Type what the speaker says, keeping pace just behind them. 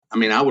I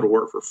mean, I would have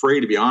worked for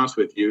free, to be honest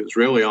with you. It was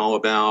really all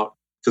about,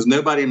 because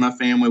nobody in my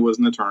family was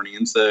an attorney.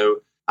 And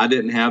so I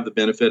didn't have the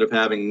benefit of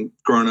having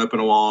grown up in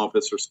a law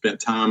office or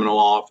spent time in a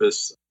law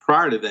office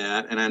prior to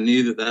that. And I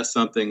knew that that's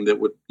something that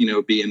would,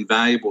 be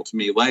invaluable to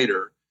me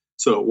later.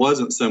 So it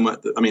wasn't so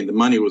much, the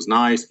money was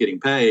nice getting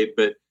paid,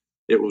 but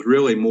it was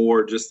really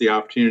more just the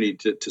opportunity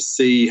to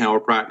see how a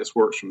practice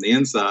works from the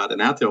inside.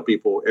 And I tell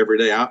people every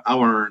day, I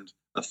learned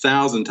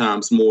 1,000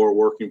 times more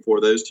working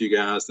for those two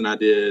guys than I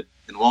did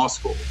in law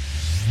school.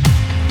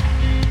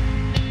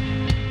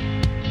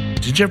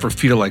 Did you ever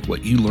feel like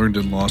what you learned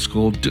in law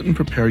school didn't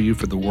prepare you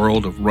for the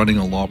world of running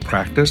a law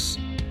practice?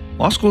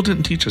 Law school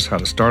didn't teach us how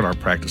to start our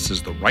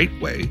practices the right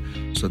way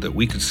so that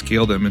we could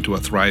scale them into a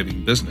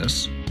thriving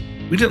business.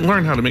 We didn't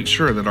learn how to make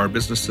sure that our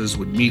businesses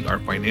would meet our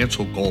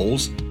financial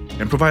goals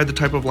and provide the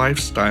type of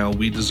lifestyle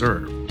we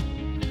deserve.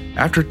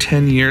 After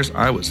 10 years,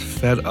 I was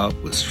fed up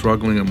with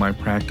struggling in my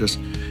practice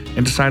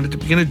and decided to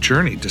begin a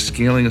journey to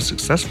scaling a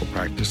successful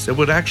practice that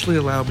would actually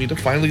allow me to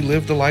finally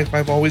live the life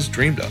I've always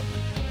dreamed of.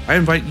 I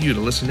invite you to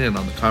listen in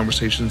on the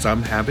conversations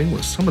I'm having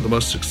with some of the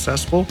most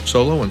successful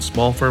solo and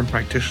small firm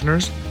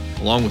practitioners,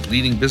 along with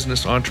leading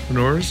business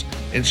entrepreneurs,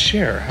 and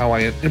share how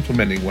I am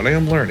implementing what I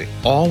am learning,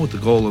 all with the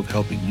goal of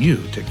helping you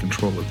take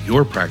control of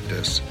your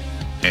practice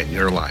and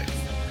your life.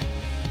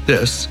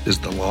 This is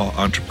The Law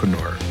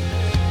Entrepreneur.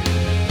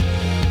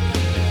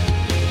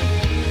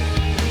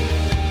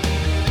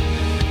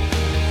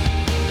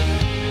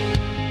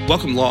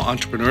 Welcome, Law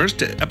Entrepreneurs,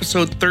 to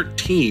episode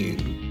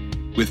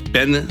 13 with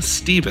Ben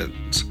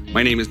Stevens.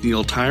 My name is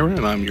Neil Tyra,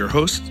 and I'm your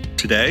host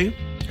today,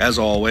 as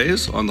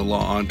always, on The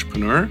Law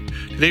Entrepreneur.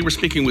 Today, we're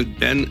speaking with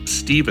Ben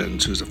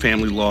Stevens, who's a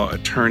family law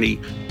attorney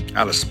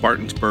out of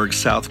Spartanburg,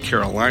 South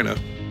Carolina.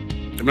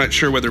 I'm not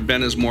sure whether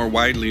Ben is more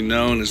widely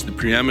known as the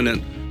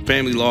preeminent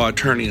family law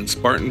attorney in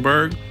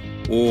Spartanburg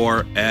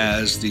or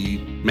as the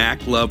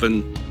Mac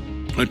Lovin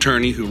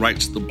attorney who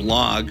writes the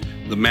blog,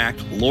 The Mac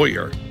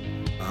Lawyer.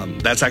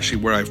 That's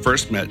actually where I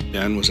first met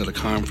Ben, was at a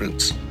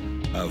conference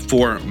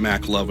for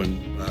Mac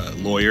Lovin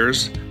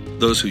lawyers,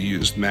 those who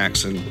used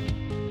Macs and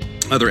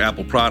other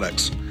Apple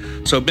products.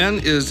 So Ben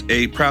is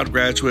a proud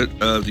graduate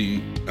of the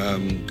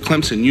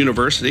Clemson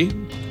University,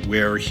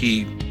 where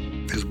he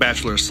has a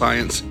Bachelor of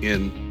Science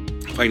in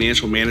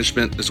Financial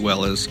Management as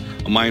well as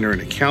a minor in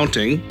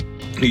accounting.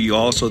 He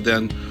also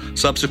then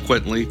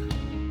subsequently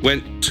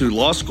went to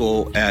law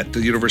school at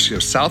the University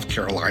of South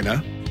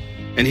Carolina,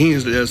 and he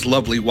and his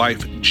lovely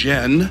wife,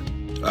 Jen,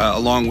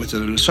 along with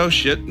an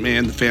associate,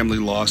 manned the Family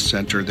Law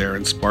Center there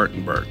in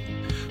Spartanburg.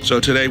 So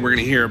today we're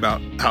going to hear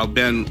about how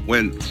Ben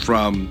went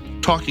from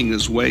talking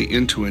his way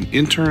into an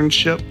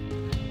internship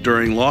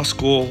during law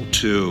school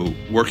to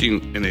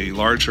working in a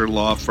larger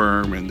law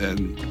firm and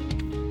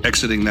then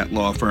exiting that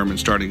law firm and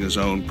starting his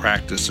own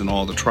practice and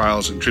all the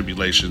trials and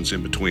tribulations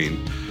in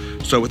between.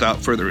 So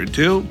without further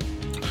ado,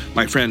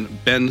 my friend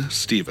Ben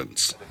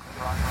Stevens.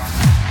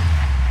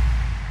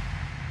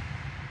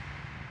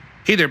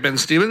 Hey there, Ben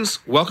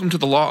Stevens. Welcome to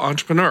The Law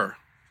Entrepreneur.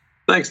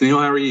 Thanks, Neil.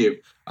 How are you?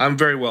 I'm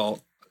very well.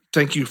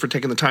 Thank you for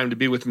taking the time to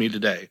be with me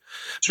today.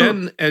 Sure.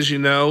 Ben, as you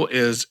know,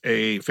 is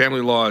a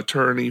family law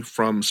attorney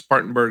from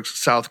Spartanburg,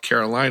 South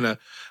Carolina.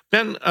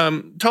 Ben,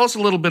 tell us a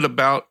little bit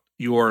about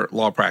your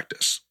law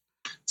practice.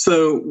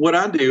 So what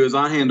I do is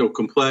I handle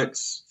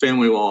complex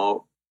family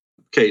law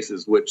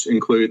cases, which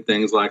include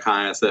things like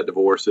high asset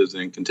divorces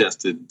and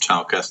contested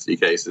child custody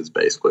cases,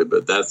 basically.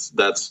 But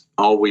that's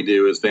all we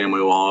do is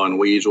family law, and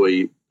we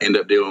usually end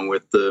up dealing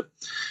with the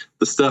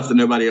stuff that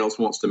nobody else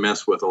wants to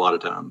mess with a lot of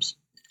times.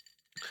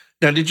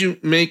 Now, did you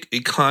make a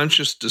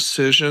conscious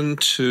decision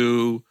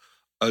to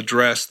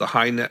address the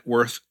high net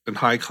worth and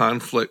high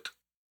conflict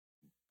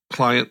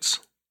clients?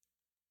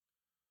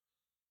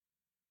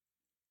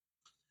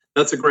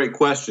 That's a great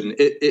question.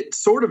 It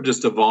sort of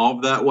just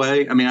evolved that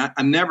way. I mean,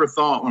 I never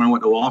thought when I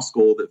went to law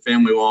school that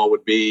family law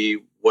would be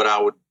what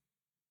I would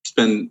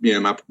spend,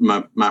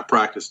 my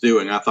practice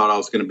doing. I thought I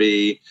was going to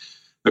be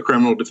a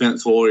criminal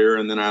defense lawyer,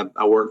 and then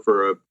I worked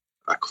for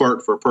a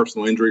clerk for a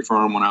personal injury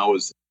firm when I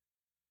was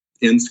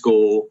in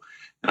school,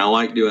 and I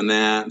liked doing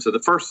that. And so the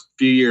first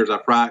few years I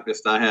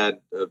practiced, I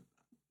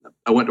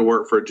went to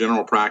work for a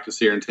general practice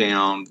here in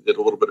town, did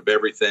a little bit of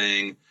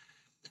everything.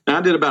 And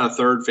I did about a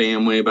third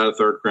family, about a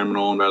third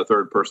criminal, and about a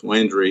third personal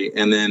injury.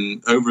 And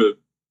then over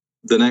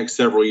the next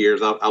several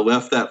years, I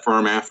left that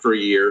firm after a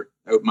year,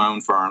 opened my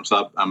own firm.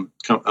 So I'm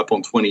up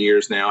on 20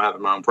 years now,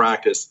 having my own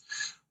practice.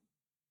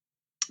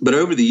 But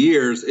over the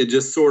years, it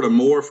just sort of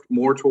morphed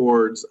more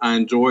towards I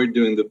enjoyed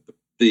doing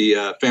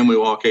the family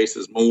law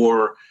cases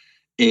more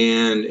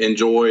and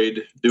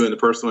enjoyed doing the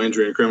personal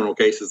injury and criminal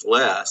cases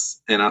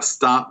less. And I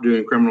stopped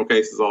doing criminal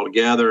cases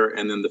altogether.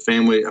 And then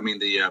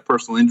the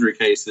personal injury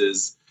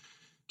cases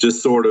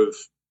just sort of,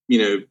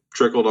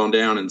 trickled on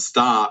down and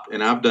stopped.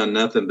 And I've done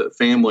nothing but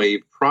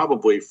family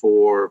probably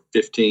for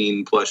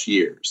 15 plus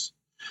years.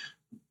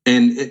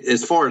 And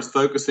as far as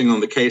focusing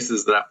on the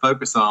cases that I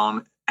focus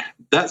on,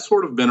 that's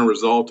sort of been a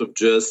result of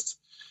just,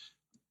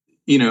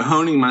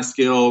 honing my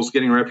skills,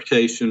 getting a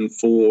reputation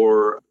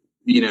for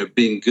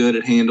being good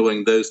at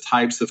handling those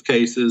types of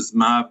cases.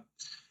 My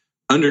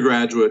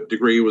undergraduate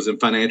degree was in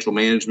financial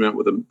management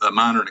with a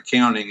minor in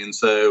accounting. And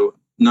so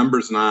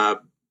numbers and I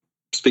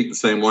speak the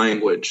same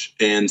language.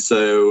 And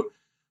so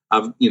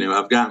I've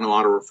gotten a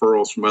lot of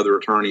referrals from other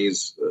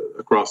attorneys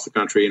across the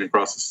country and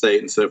across the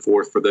state and so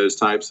forth for those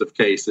types of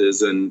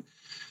cases, and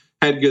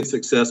had good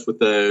success with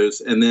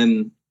those. And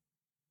then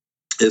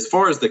as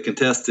far as the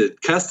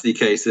contested custody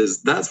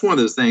cases, that's one of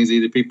those things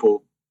either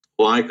people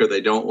like or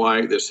they don't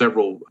like. There's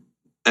several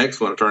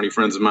excellent attorney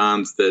friends of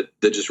mine that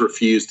just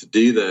refuse to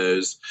do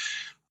those.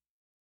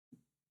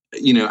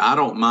 I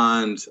don't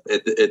mind,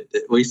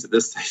 at least at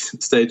this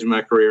stage of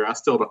my career, I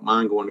still don't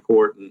mind going to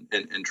court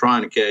and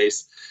trying a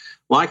case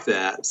like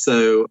that.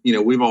 So,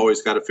 we've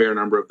always got a fair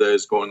number of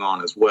those going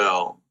on as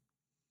well.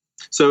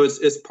 So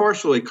it's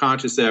partially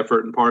conscious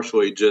effort and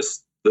partially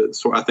just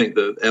I think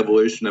the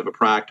evolution of a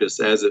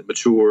practice as it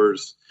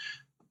matures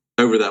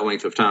over that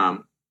length of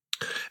time.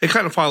 It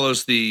kind of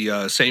follows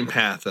the same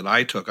path that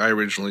I took. I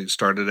originally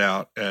started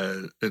out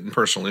in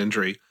personal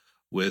injury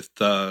with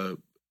a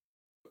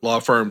law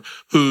firm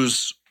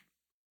whose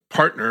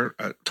partner,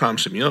 Tom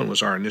Simeone,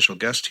 was our initial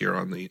guest here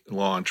on the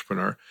Law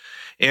Entrepreneur.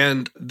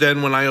 And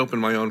then when I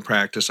opened my own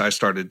practice, I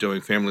started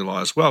doing family law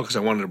as well because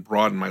I wanted to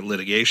broaden my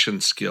litigation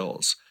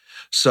skills.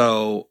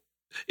 So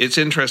it's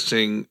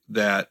interesting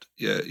that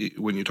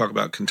when you talk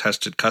about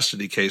contested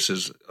custody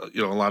cases,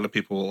 a lot of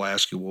people will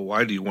ask you, well,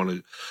 why do you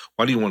want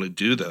to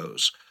do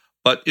those?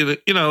 But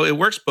it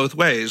works both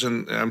ways,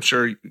 and I'm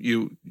sure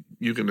you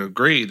can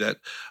agree that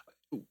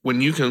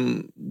when you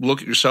can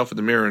look at yourself in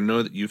the mirror and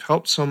know that you've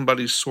helped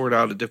somebody sort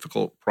out a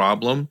difficult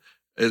problem,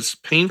 as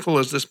painful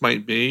as this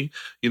might be,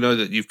 you know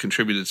that you've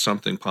contributed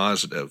something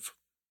positive.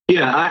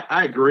 Yeah,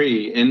 I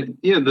agree. And,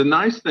 the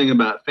nice thing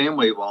about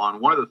family law,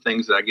 and one of the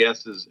things that I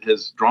guess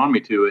has drawn me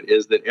to it,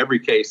 is that every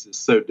case is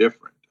so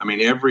different. I mean,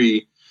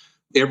 every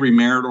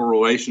marital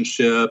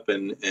relationship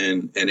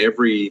and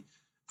every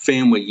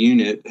family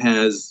unit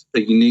has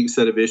a unique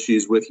set of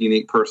issues with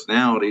unique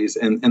personalities.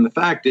 And the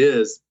fact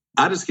is,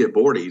 I just get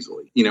bored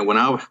easily. When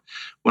I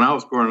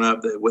was growing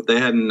up, they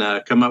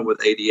hadn't come up with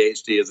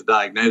ADHD as a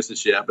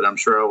diagnosis yet, but I'm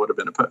sure I would have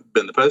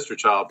been the poster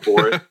child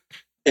for it.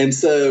 And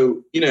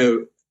so,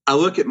 I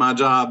look at my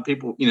job,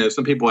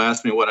 some people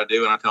ask me what I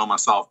do, and I tell them I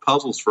solve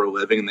puzzles for a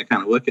living, and they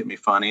kind of look at me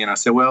funny. And I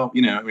say, well,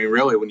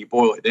 really, when you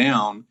boil it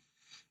down,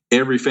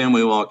 every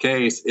family law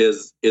case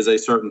is a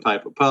certain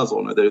type of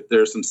puzzle. Now,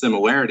 there's some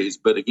similarities,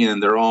 but again,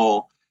 they're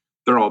all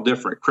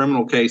different.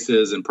 Criminal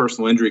cases and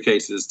personal injury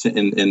cases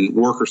and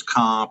workers'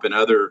 comp and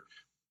other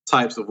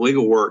types of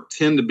legal work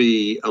tend to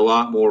be a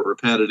lot more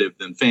repetitive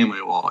than family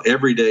law.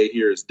 Every day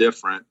here is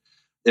different.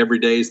 Every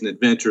day is an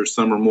adventure.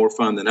 Some are more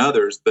fun than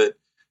others, but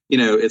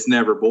it's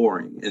never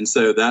boring. And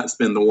so that's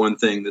been the one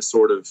thing that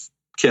sort of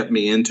kept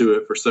me into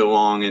it for so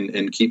long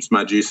and keeps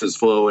my juices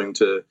flowing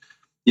to,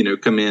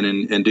 come in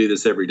and do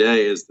this every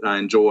day. Is I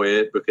enjoy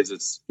it because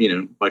it's,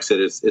 like I said,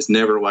 it's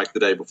never like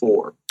the day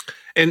before.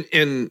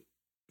 And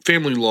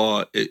family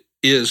law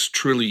is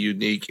truly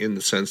unique in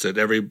the sense that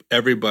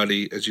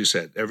everybody, as you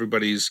said,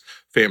 everybody's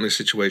family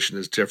situation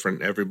is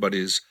different.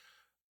 Everybody's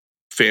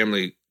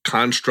family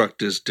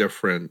construct is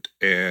different.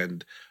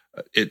 And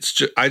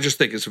I just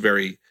think it's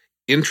very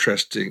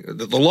interesting.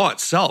 The law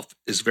itself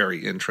is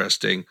very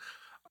interesting,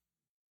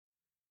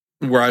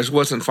 whereas I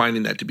wasn't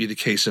finding that to be the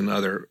case in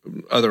other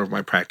of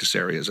my practice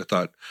areas. I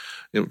thought,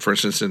 for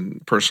instance, in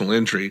personal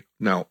injury,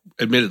 now,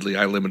 admittedly,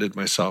 I limited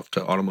myself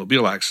to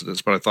automobile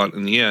accidents, but I thought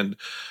in the end,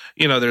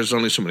 there's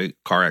only so many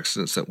car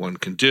accidents that one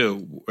can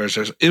do, whereas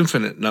there's an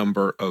infinite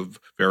number of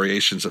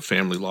variations of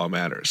family law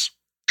matters.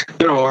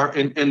 There are,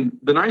 and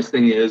the nice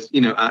thing is,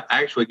 I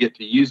actually get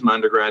to use my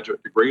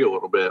undergraduate degree a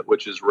little bit,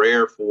 which is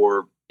rare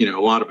for, a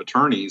lot of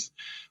attorneys,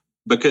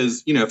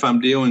 because, if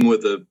I'm dealing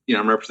with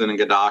I'm representing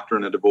a doctor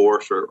in a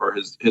divorce or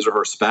his or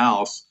her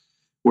spouse,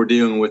 we're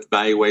dealing with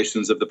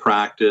valuations of the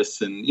practice.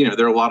 And,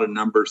 there are a lot of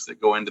numbers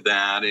that go into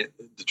that,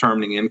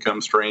 determining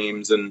income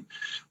streams and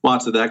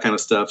lots of that kind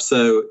of stuff.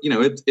 So,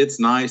 it's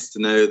nice to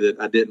know that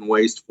I didn't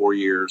waste 4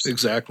 years.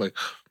 Exactly.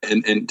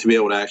 And to be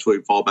able to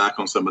actually fall back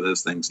on some of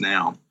those things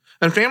now.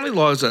 And family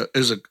law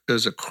is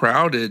a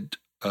crowded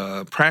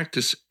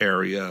practice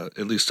area,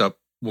 at least up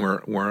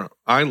where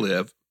I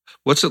live.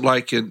 What's it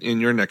like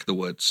in your neck of the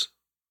woods?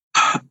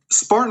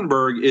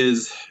 Spartanburg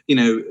is,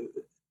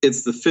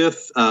 it's the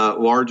fifth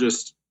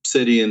largest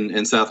city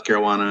in South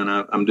Carolina,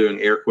 and I'm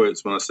doing air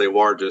quotes when I say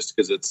largest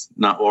because it's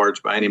not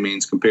large by any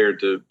means compared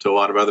to a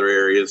lot of other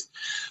areas.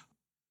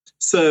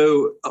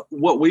 So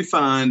what we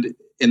find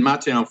in my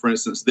town, for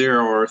instance,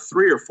 there are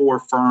 3 or 4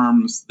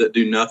 firms that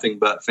do nothing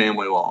but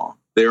family law.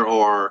 There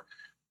are,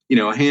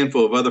 a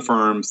handful of other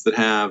firms that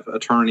have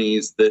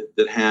attorneys that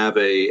have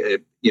a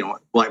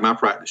like my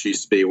practice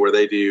used to be, where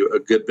they do a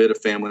good bit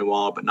of family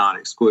law, but not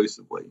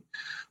exclusively.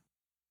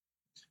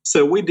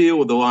 So we deal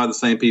with a lot of the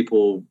same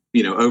people,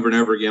 over and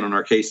over again on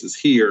our cases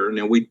here.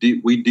 Now we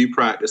do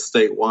practice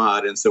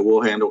statewide, and so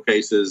we'll handle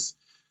cases,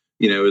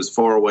 as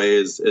far away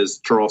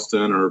as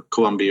Charleston or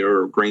Columbia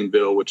or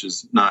Greenville, which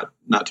is not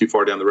too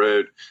far down the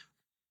road.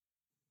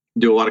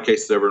 do a lot of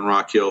cases over in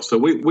Rock Hill. So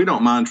we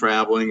don't mind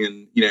traveling.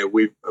 And,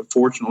 we've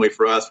fortunately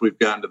for us, we've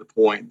gotten to the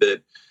point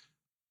that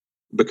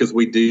because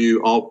we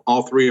do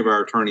all three of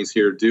our attorneys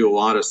here do a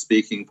lot of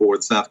speaking for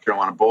the South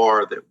Carolina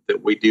bar,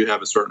 that we do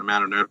have a certain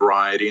amount of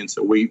notoriety. And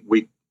so we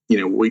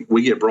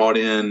get brought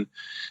in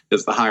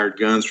as the hired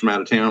guns from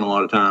out of town a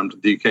lot of times to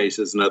do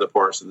cases in other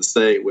parts of the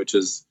state, which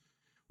is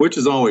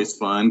always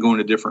fun, going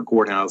to different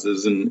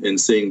courthouses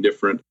and seeing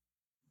different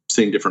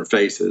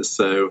faces.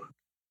 So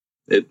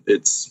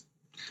it's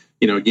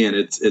again,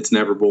 it's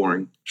never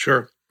boring.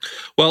 Sure.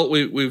 Well,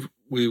 we've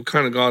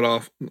kind of got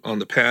off on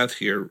the path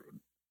here,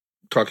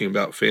 talking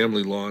about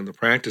family law in the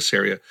practice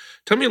area.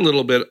 Tell me a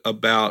little bit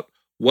about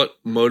what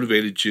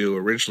motivated you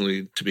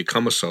originally to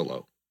become a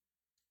solo.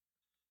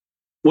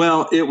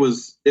 Well, it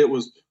was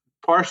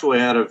partially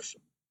out of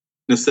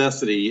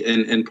necessity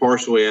and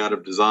partially out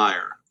of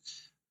desire.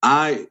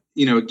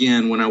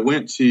 Again, when I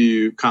went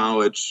to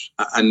college,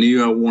 I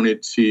knew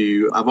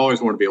I've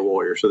always wanted to be a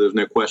lawyer, so there's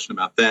no question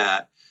about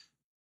that.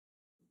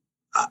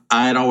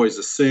 I had always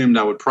assumed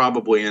I would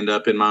probably end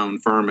up in my own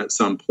firm at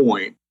some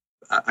point.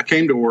 I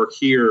came to work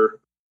here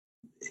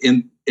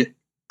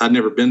I've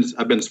been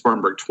to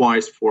Spartanburg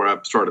twice before I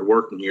started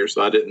working here,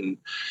 so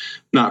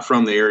not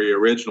from the area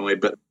originally,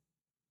 but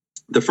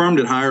the firm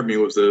that hired me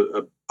was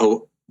a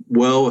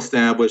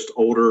well-established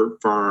older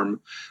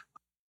firm.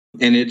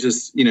 And it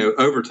just,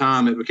 over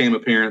time, it became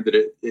apparent that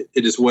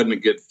it just wasn't a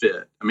good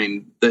fit. I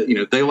mean,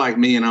 they like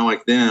me and I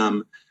like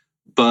them,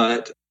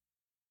 but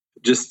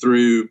just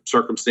through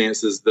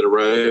circumstances that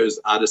arose,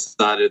 I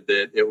decided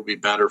that it would be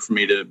better for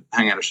me to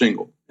hang out a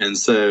shingle. And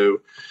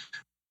so,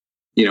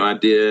 I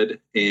did.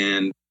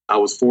 And I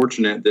was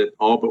fortunate that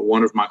all but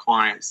one of my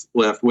clients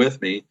left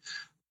with me,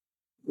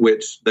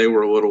 which they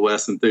were a little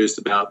less enthused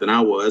about than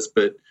I was.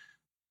 But,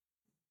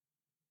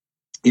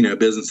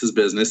 business is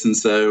business. And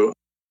so,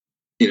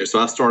 so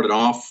I started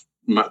off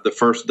the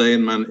first day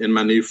in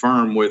my new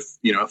firm with,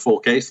 a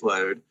full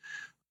caseload,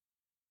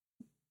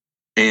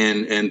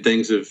 and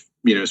things have,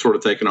 sort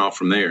of taken off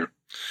from there.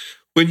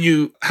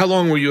 How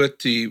long were you at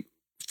the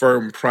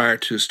firm prior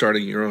to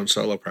starting your own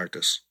solo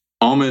practice?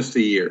 Almost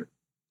a year.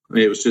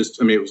 It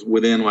was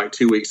within like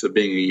 2 weeks of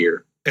being a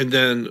year. And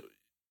then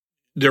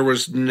there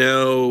was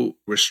no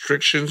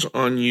restrictions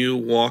on you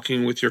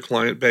walking with your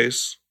client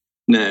base?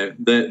 No,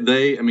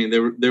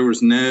 there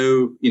was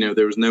no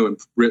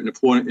written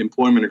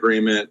employment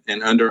agreement,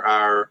 and under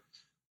our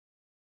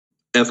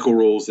ethical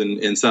rules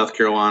in South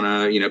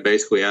Carolina,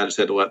 basically I just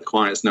had to let the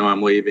clients know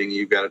I'm leaving.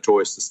 You've got a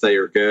choice to stay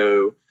or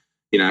go.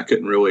 I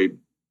couldn't really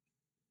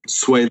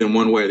sway them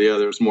one way or the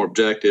other. It was more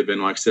objective,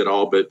 and like I said,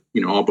 all but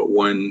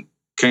one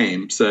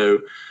came. So,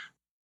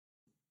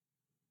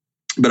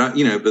 but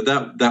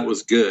that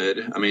was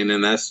good. I mean,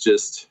 and that's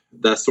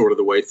sort of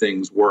the way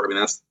things work. I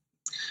mean,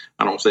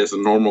 I don't say it's a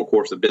normal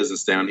course of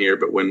business down here,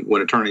 but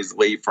when attorneys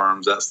leave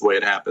firms, that's the way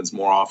it happens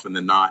more often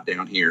than not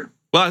down here.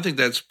 Well, I think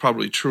that's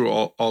probably true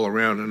all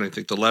around. And I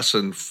think the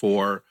lesson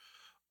for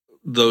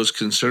those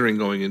considering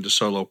going into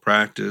solo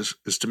practice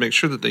is to make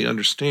sure that they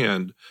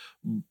understand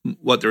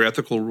what their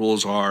ethical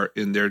rules are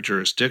in their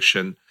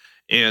jurisdiction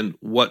and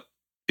what,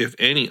 if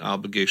any,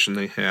 obligation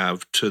they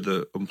have to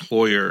the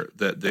employer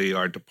that they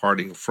are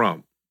departing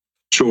from.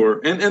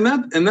 Sure. And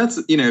that's,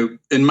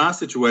 in my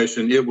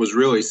situation, it was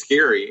really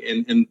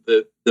scary. And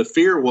the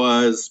fear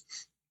was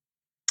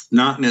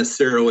not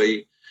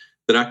necessarily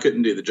that I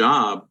couldn't do the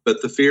job,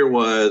 but the fear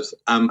was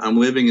I'm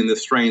living in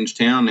this strange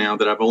town now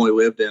that I've only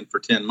lived in for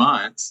 10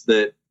 months,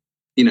 that,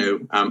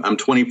 I'm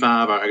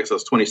 25. I guess I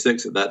was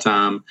 26 at that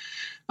time.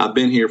 I've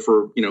been here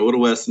for, a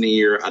little less than a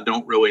year. I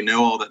don't really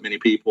know all that many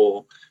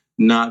people.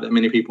 Not that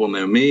many people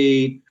know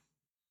me.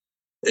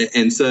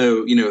 And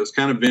so, it's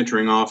kind of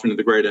venturing off into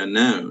the great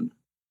unknown.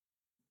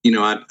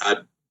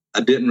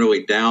 I didn't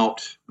really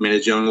doubt. I mean,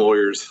 as young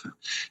lawyers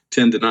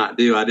tend to not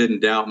do, I didn't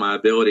doubt my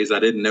abilities. I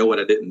didn't know what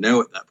I didn't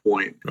know at that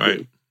point,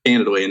 right?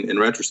 Candidly, in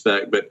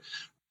retrospect. But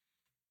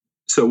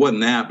so it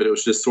wasn't that, but it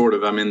was just sort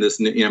of, I'm in this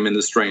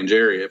strange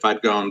area. If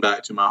I'd gone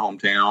back to my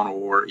hometown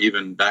or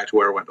even back to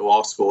where I went to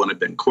law school and had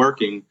been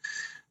clerking,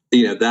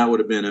 that would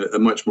have been a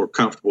much more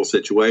comfortable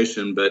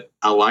situation. But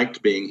I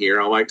liked being here.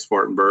 I liked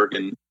Spartanburg,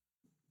 and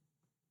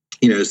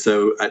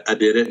so I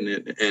did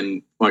it,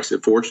 and like I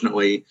said,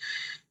 fortunately,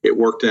 it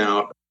worked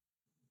out.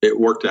 It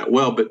worked out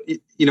well. But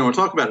I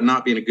talk about it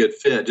not being a good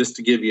fit. Just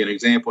to give you an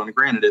example, and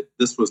granted,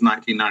 this was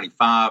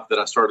 1995 that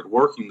I started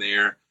working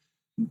there.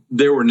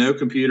 There were no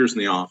computers in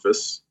the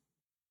office.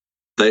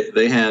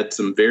 They had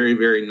some very,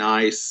 very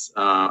nice,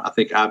 I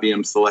think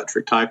IBM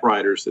Selectric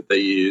typewriters that they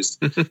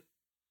used,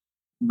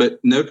 but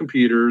no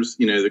computers.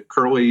 The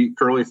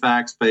curly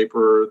fax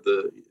paper,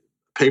 the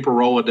paper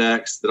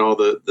Rolodex that all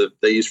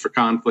they use for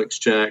conflicts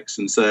checks,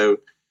 and so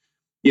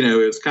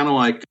it's kind of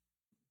like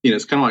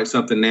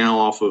something now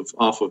off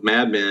of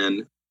Mad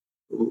Men,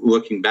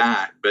 looking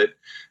back, but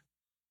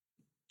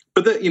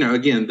that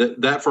again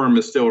that firm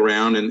is still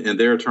around, and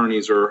their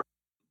attorneys are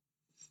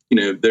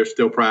they're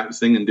still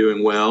practicing and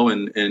doing well,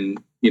 and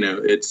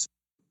it's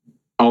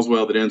all's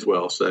well that ends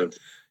well. So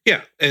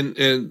Yeah, and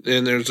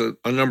there's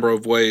a number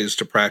of ways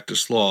to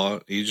practice law.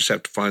 You just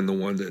have to find the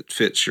one that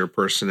fits your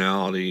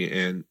personality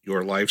and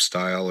your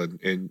lifestyle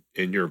and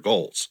your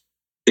goals.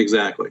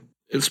 Exactly.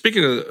 And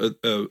speaking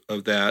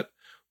of that,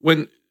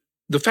 when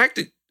the fact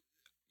that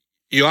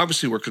you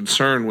obviously were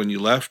concerned when you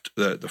left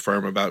the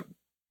firm about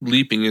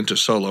leaping into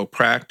solo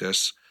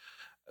practice,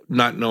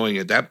 not knowing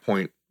at that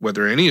point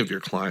whether any of your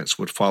clients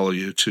would follow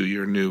you to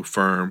your new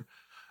firm,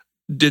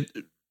 did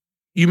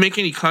you make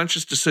any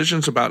conscious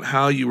decisions about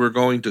how you were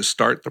going to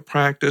start the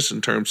practice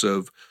in terms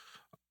of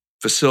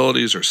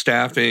facilities or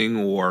staffing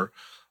or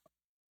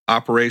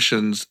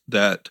operations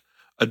that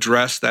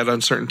address that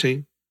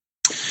uncertainty?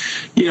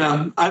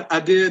 Yeah, I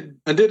did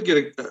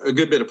get a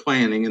good bit of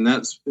planning, and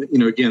that's,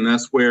 again,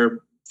 that's where,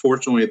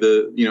 fortunately,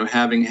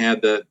 having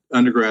had that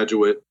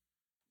undergraduate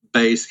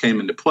base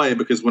came into play,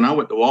 because when I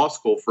went to law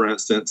school, for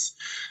instance,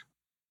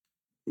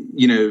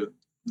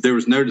 there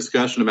was no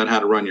discussion about how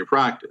to run your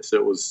practice.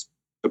 It was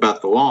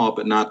about the law,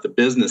 but not the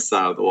business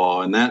side of the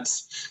law. And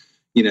that's,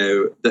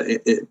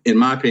 in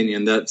my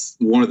opinion, that's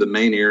one of the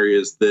main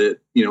areas that,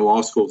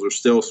 law schools are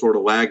still sort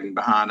of lagging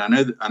behind. I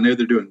know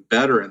they're doing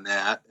better in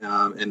that.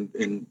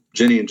 And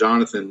Jenny and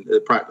Jonathan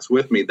that practice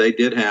with me, they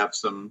did have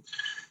some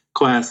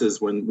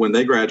classes when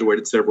they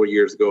graduated several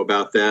years ago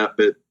about that.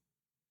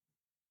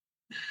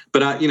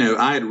 But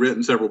I had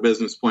written several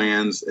business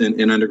plans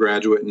in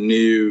undergraduate and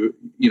knew,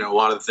 a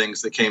lot of the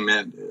things that came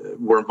in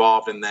were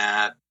involved in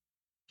that.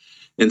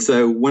 And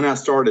so when I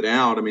started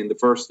out, the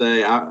first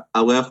day I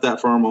left that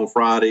firm on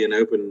Friday and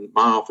opened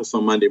my office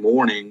on Monday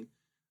morning,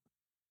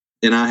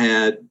 and I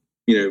had,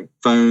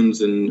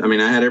 phones and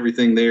I had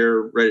everything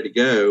there ready to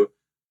go.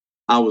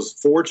 I was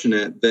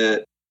fortunate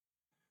that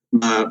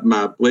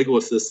my legal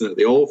assistant at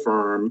the old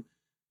firm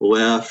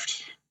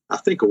left, I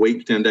think, a week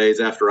to 10 days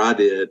after I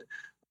did,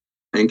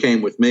 and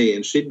came with me.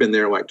 And she'd been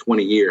there like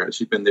 20 years.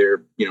 She'd been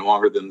there,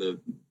 longer than the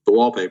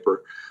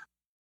wallpaper.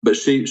 But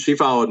she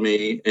followed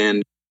me,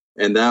 and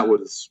that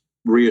was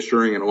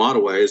reassuring in a lot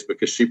of ways,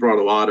 because she brought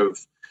a lot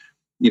of,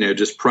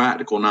 just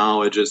practical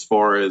knowledge as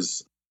far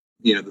as,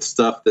 the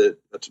stuff that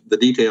the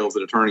details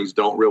that attorneys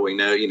don't really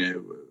know,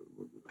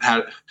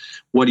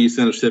 what do you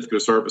send a certificate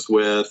of service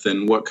with,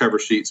 and what cover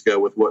sheets go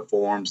with what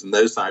forms, and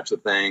those types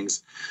of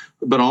things.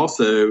 But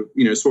also,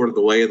 sort of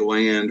the lay of the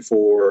land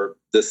for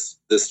this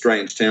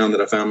strange town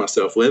that I found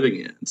myself living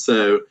in.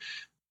 So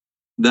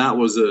that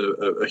was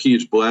a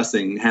huge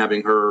blessing,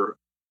 having her,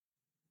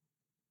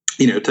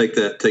 take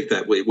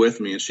that lead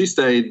with me. And she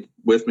stayed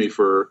with me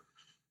for,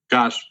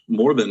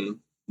 more than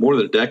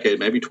a decade,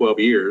 maybe 12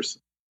 years,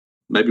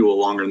 maybe a little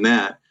longer than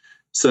that.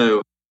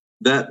 So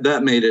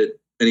that made it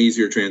an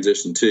easier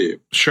transition too.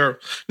 Sure.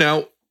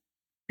 Now,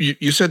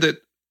 you said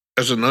that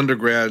as an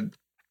undergrad,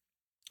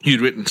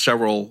 you'd written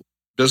several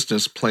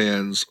business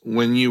plans.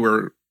 When you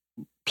were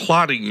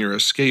plotting your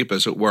escape,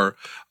 as it were,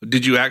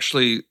 did you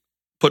actually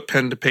put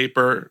pen to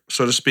paper,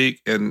 so to speak,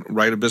 and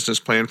write a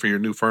business plan for your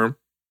new firm?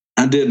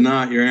 I did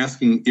not. You're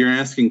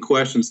asking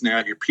questions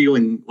now. You're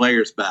peeling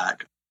layers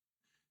back.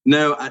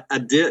 No, I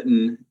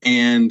didn't.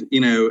 And,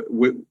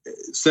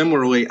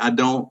 similarly, I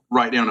don't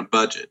write down a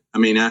budget.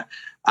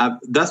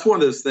 That's one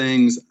of those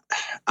things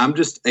I'm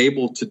just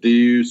able to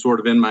do sort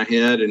of in my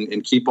head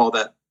and keep all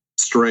that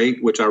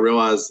straight, which I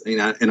realize,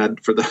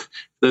 for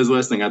those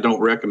listening, I don't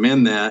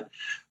recommend that.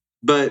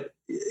 But,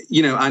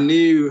 I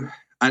knew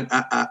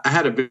I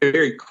had a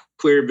very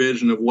clear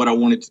vision of what I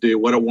wanted to do,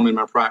 what I wanted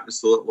my practice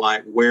to look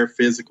like, where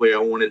physically I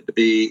wanted it to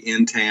be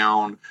in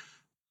town,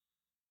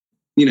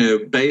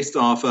 based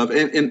off of,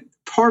 and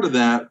part of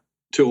that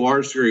to a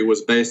large degree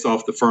was based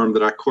off the firm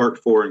that I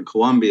clerked for in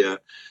Columbia.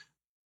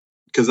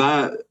 Because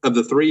of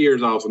the 3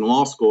 years I was in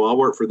law school, I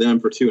worked for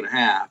them for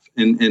 2.5.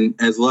 And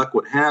as luck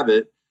would have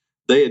it,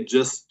 they had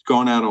just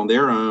gone out on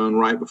their own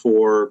right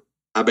before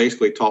I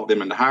basically talked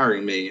them into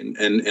hiring me.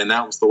 And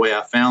that was the way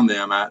I found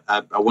them.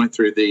 I went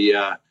through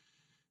the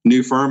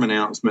new firm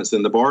announcements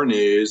in the Bar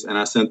News, and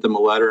I sent them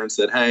a letter and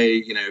said, hey,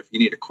 if you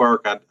need a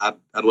clerk,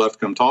 I'd love to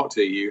come talk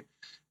to you.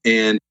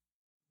 And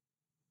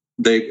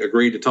they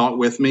agreed to talk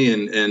with me,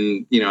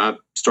 and I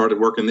started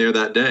working there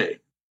that day.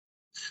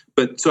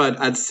 But so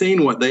I'd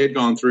seen what they had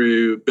gone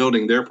through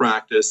building their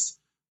practice,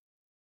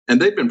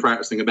 and they'd been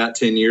practicing about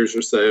 10 years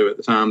or so at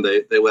the time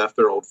they left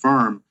their old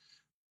firm.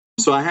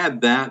 So I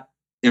had that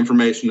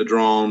information to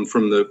draw on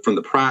from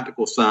the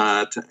practical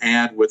side to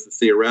add with the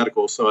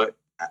theoretical. So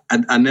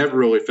I never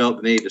really felt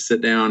the need to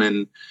sit down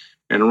and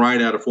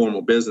write out a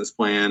formal business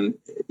plan.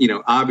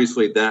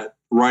 Obviously that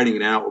writing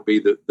it out will be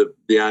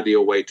the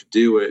ideal way to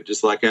do it.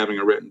 Just like having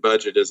a written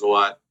budget is a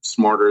lot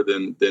smarter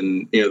than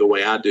the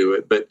way I do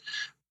it. But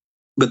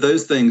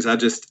those things, I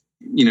just,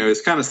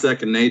 it's kind of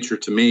second nature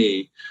to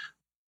me.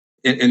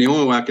 And the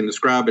only way I can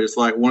describe it is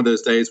like one of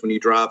those days when you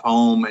drive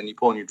home and you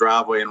pull in your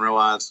driveway and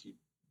realize you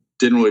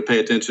didn't really pay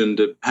attention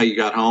to how you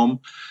got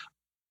home.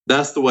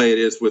 That's the way it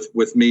is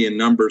with me in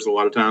numbers a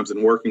lot of times,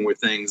 and working with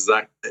things.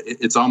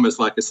 It's almost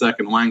like a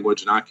second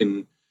language, and I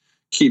can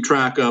keep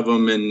track of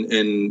them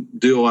and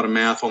do a lot of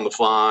math on the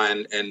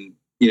fly and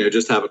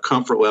just have a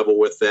comfort level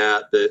with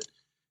that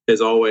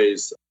has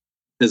always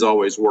has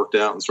always worked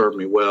out and served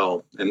me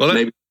well. And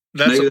maybe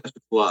that's just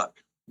luck.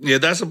 Yeah,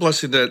 that's a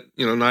blessing that,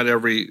 not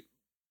every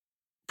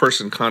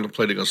person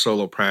contemplating a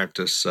solo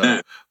practice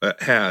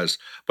has.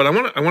 But I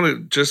want to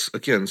just,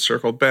 again,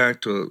 circle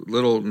back to a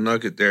little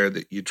nugget there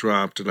that you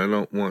dropped, and I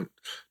don't want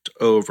to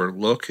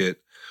overlook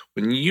it.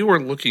 When you were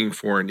looking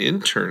for an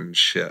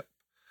internship,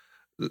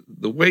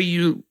 the way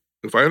you,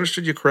 if I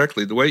understood you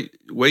correctly, the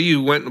way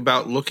you went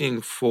about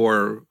looking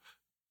for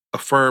a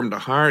firm to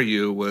hire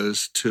you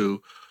was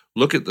to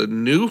look at the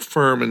new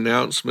firm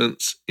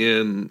announcements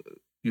in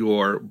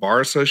your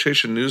Bar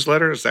Association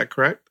newsletter. Is that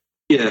correct?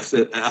 Yes,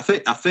 I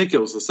think it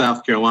was the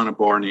South Carolina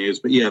Bar News,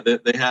 but yeah,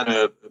 they had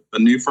a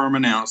new firm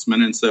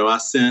announcement, and so I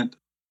sent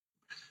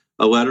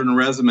a letter and a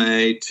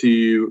resume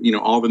to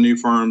all the new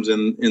firms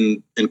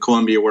in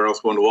Columbia where I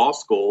was going to law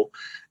school,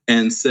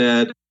 and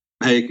said,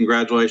 "Hey,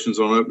 congratulations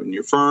on opening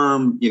your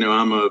firm.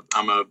 I'm a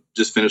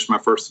just finished my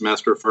first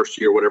semester, first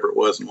year, whatever it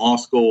was in law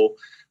school.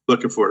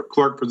 Looking for a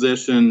clerk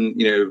position.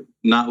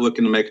 Not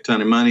looking to make a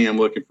ton of money. I'm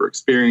looking for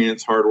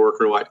experience, hard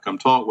worker, like to come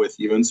talk with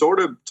you," and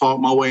sort of talk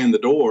my way in the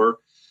door.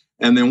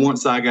 And then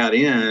once I got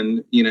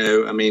in,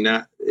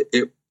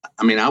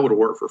 I would have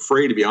worked for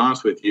free, to be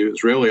honest with you. It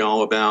was really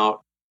all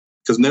about,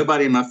 because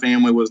nobody in my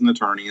family was an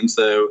attorney. And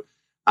so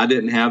I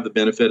didn't have the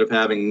benefit of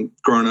having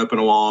grown up in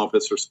a law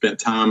office or spent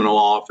time in a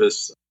law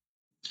office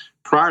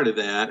prior to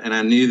that. And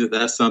I knew that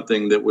that's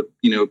something that would,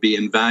 be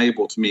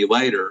invaluable to me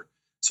later.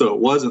 So it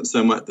wasn't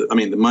so much that,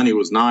 the money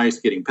was nice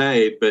getting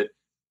paid, but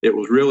it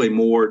was really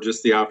more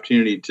just the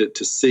opportunity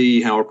to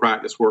see how a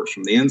practice works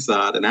from the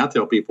inside. And I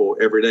tell people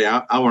every day,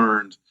 I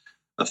learned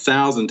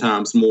 1,000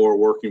 times more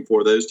working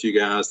for those two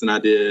guys than I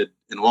did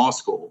in law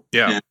school.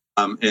 Yeah.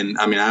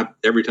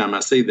 Every time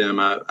I see them,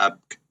 I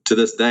to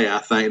this day, I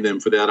thank them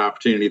for that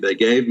opportunity they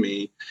gave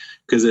me,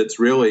 because it's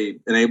really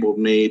enabled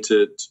me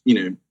to,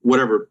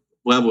 whatever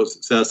level of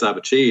success I've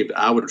achieved,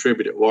 I would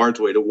attribute it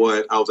largely to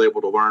what I was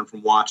able to learn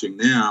from watching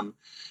them.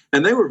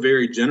 And they were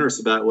very generous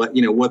about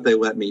what they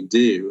let me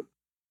do.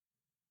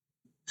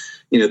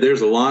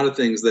 There's a lot of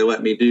things they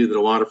let me do that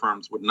a lot of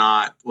firms would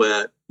not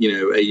let,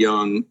 a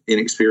young,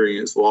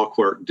 inexperienced law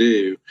clerk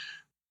do.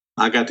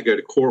 I got to go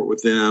to court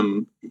with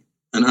them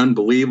an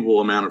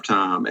unbelievable amount of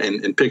time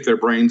and pick their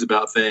brains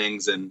about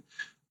things. And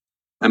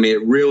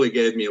it really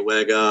gave me a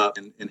leg up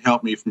and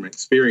helped me from an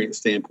experience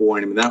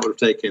standpoint. That would have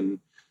taken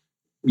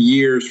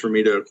years for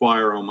me to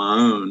acquire on my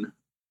own,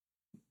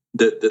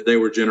 that they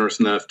were generous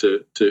enough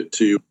to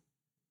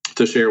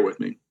share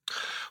with me.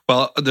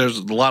 Well, there's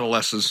a lot of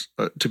lessons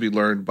to be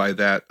learned by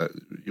that,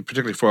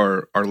 particularly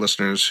for our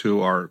listeners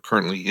who are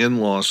currently in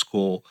law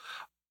school,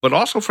 but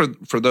also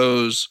for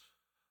those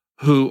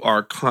who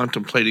are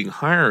contemplating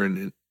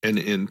hiring an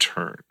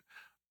intern.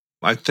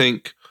 I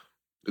think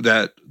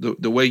that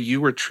the way you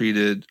were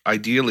treated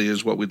ideally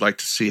is what we'd like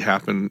to see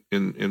happen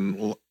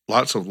in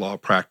lots of law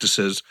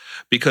practices,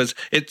 because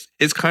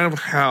it's kind of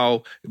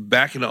how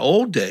back in the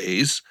old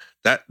days,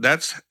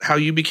 that's how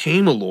you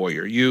became a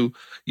lawyer. You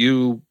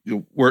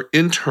were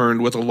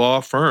interned with a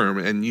law firm,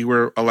 and you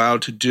were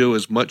allowed to do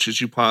as much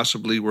as you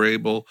possibly were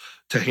able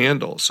to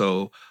handle.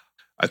 So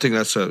I think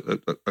that's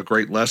a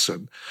great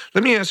lesson.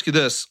 Let me ask you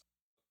this.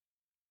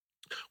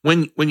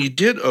 When you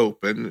did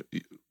open,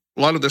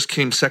 a lot of this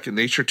came second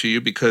nature to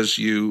you because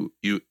you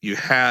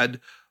had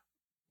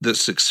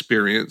this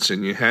experience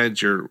and you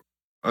had your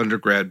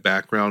undergrad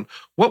background.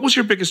 What was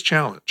your biggest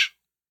challenge?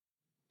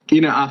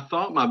 I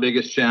thought my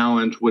biggest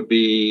challenge would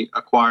be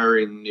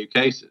acquiring new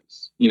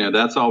cases.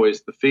 That's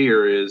always the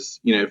fear is,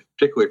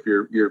 particularly if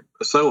you're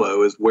a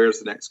solo, is where's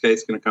the next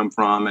case going to come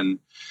from, and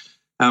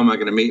how am I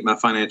going to meet my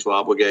financial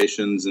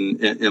obligations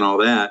and all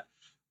that.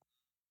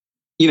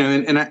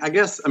 And I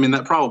guess,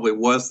 that probably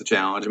was the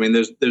challenge.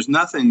 There's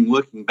nothing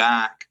looking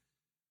back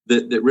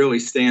that really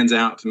stands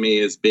out to me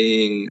as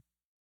being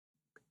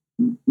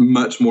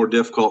much more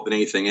difficult than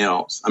anything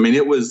else.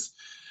 It was,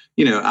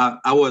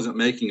 I wasn't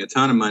making a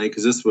ton of money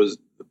because this was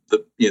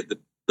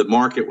the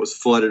market was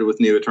flooded with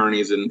new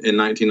attorneys in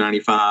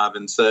 1995.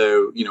 And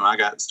so, I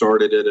got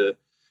started at a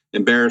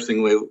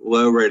embarrassingly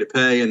low rate of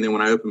pay. And then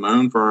when I opened my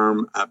own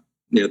firm,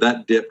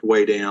 that dipped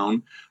way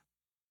down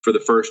for the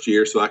first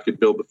year so I could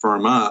build the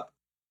firm up.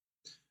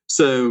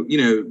 So,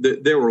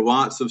 there were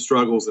lots of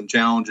struggles and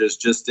challenges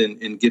just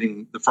in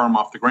getting the firm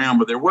off the ground,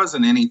 but there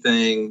wasn't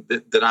anything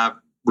that I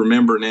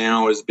remember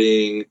now as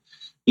being,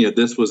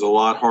 this was a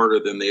lot harder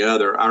than the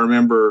other. I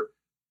remember,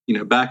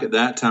 back at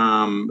that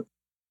time,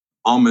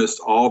 almost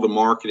all the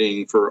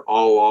marketing for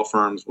all law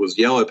firms was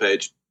Yellow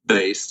Page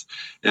based.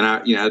 And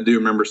I do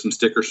remember some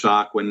sticker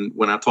shock when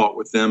I talked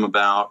with them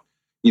about,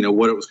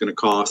 what it was going to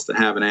cost to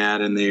have an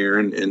ad in there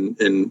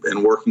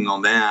and working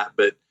on that.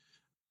 But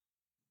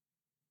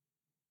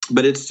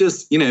it's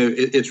just,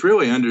 it's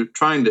really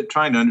trying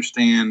to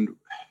understand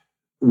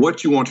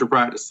what you want your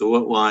practice to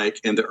look like.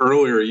 And the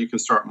earlier you can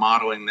start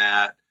modeling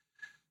that,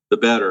 the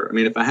better.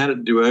 If I had it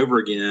to do over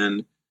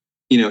again,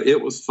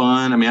 it was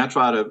fun. I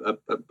tried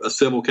a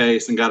civil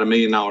case and got $1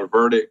 million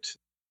verdict.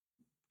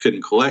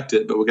 Couldn't collect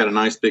it, but we got a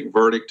nice big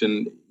verdict.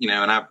 And,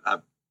 and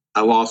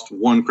I lost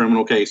one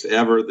criminal case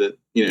ever that,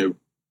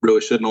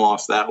 really shouldn't have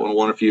lost that one.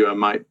 One or few I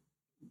might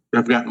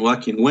have gotten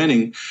lucky in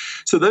winning.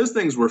 So those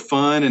things were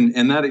fun,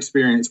 and that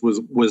experience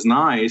was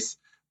nice.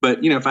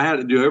 But, if I had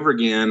to do over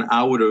again,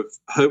 I would have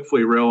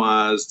hopefully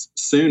realized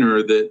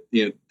sooner that,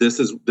 this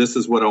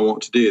is what I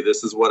want to do.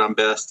 This is what I'm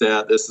best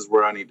at. This is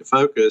where I need to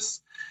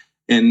focus,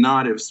 and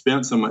not have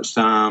spent so much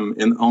time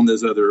on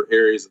those other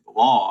areas of the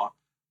law,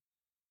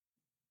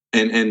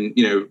 and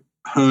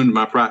honed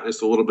my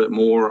practice a little bit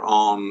more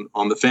on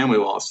the family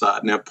law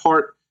side. Now,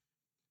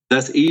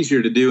 that's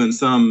easier to do in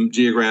some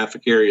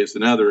geographic areas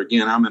than other.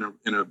 Again, I'm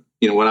in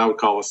a what I would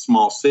call a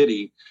small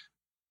city.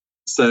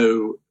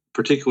 So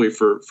particularly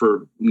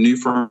for new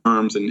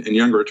firms and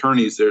younger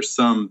attorneys, there's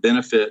some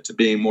benefit to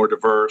being more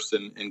diverse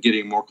and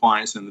getting more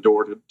clients in the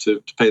door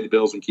to pay the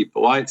bills and keep the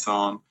lights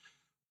on.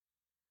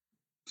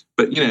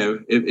 But,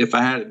 if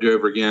I had to do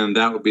over again,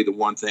 that would be the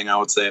one thing I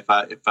would say,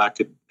 if I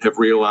could have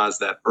realized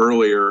that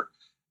earlier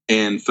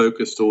and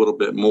focused a little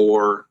bit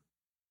more,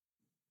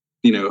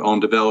 on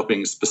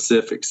developing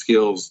specific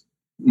skills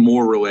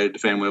more related to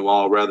family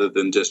law rather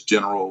than just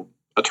general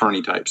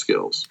attorney type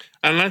skills.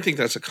 And I think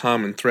that's a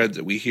common thread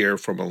that we hear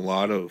from a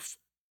lot of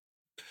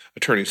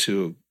attorneys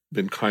who have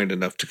been kind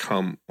enough to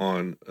come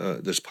on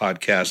this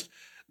podcast,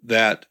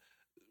 that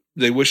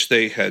they wish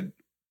they had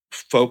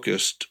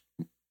focused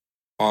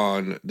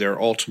on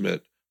their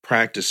ultimate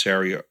practice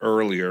area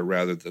earlier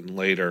rather than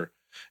later.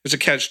 It's a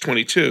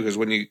catch-22, because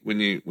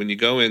when you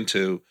go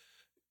into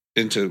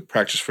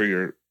practice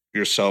for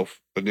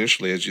yourself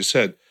initially, as you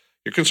said,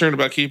 you're concerned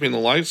about keeping the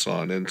lights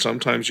on, and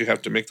sometimes you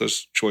have to make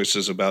those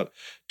choices about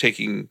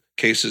taking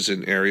cases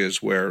in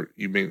areas where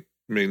you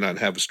may not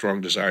have a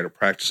strong desire to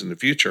practice in the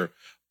future,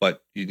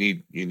 but you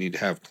need to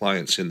have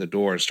clients in the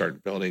door and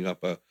start building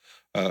up a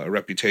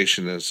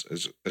reputation as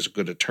a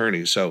good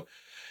attorney. So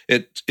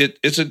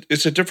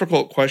it's a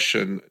difficult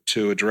question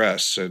to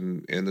address,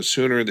 and the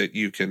sooner that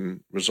you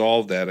can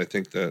resolve that, I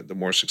think the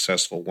more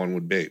successful one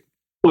would be.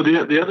 Well,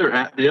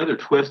 the other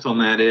twist on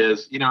that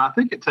is, I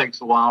think it takes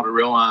a while to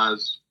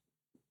realize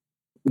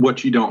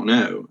what you don't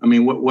know. I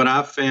mean, what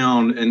I've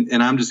found,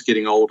 and I'm just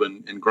getting old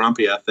and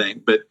grumpy, I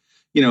think, but,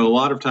 a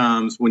lot of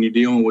times when you're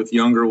dealing with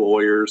younger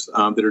lawyers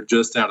that are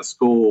just out of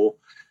school,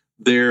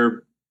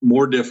 they're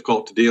more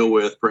difficult to deal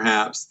with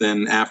perhaps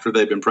than after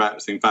they've been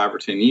practicing 5 or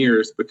 10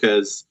 years,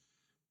 because,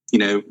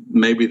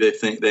 maybe they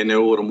think they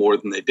know a little more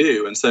than they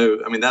do. And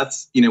so, I mean,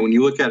 that's, when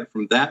you look at it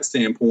from that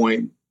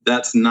standpoint,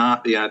 that's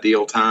not the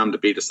ideal time to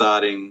be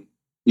deciding,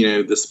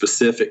 the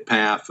specific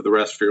path for the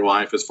rest of your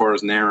life as far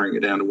as narrowing it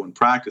down to one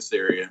practice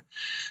area.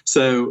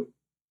 So,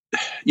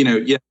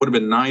 it would have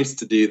been nice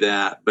to do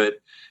that, but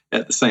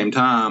at the same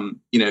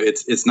time,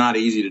 it's not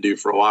easy to do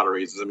for a lot of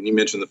reasons. I mean, you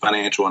mentioned the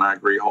financial, and I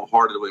agree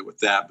wholeheartedly with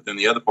that. But then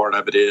the other part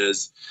of it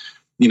is,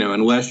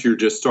 unless you're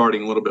just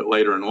starting a little bit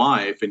later in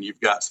life and you've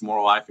got some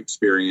more life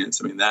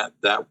experience, I mean,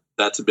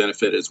 that's a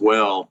benefit as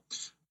well.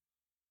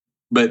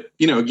 But,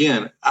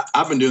 again,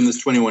 I've been doing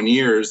this 21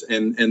 years,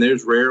 and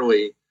there's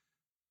rarely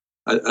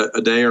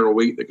a day or a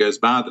week that goes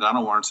by that I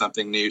don't learn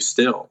something new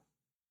still.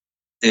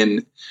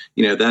 And,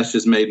 that's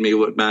just made me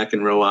look back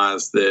and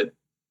realize that,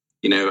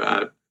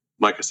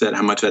 like I said,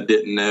 how much I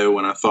didn't know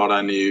when I thought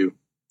I knew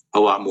a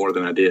lot more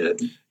than I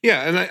did.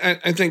 Yeah, and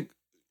I think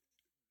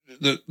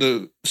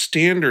the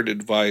standard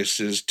advice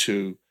is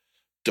to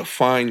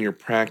define your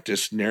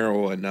practice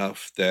narrow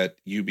enough that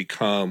you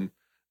become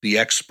the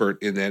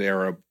expert in that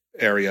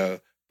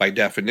area by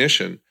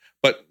definition.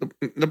 But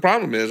the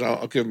problem is,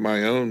 I'll give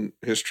my own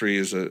history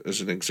as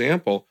an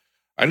example.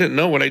 I didn't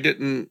know what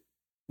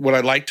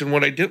I liked and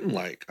what I didn't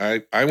like.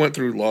 I went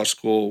through law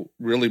school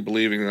really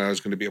believing that I was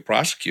going to be a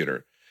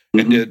prosecutor,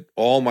 and did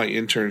all my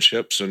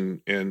internships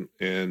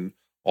and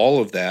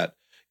all of that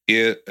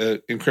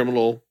in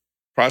criminal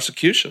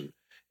prosecution.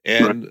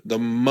 And the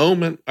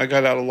moment I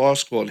got out of law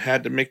school and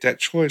had to make that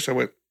choice, I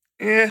went,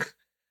 I'd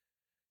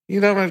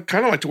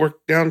kind of like to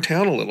work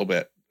downtown a little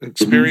bit,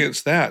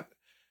 experience that.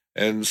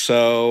 And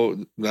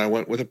so I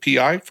went with a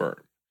PI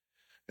firm,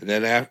 and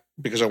then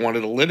because I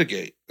wanted to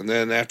litigate. And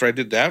then after I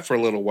did that for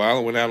a little while,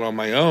 I went out on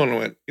my own and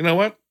went, you know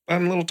what?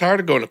 I'm a little tired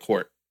of going to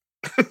court.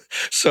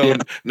 So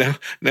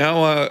now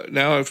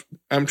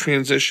I'm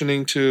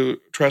transitioning to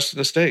trust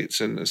and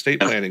estates and estate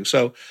planning.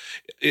 So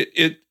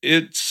it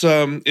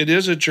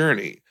is a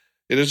journey.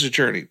 It is a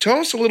journey. Tell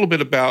us a little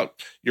bit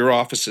about your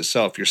office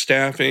itself, your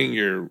staffing,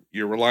 your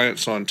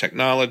reliance on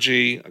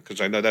technology, because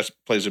I know that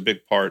plays a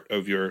big part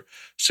of your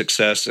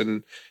success,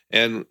 and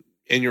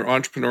your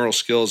entrepreneurial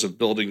skills of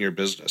building your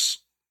business.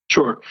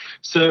 Sure.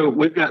 So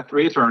we've got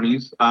 3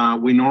 attorneys.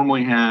 We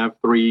normally have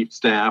 3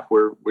 staff.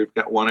 We've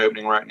got 1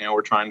 opening right now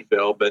we're trying to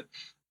fill, but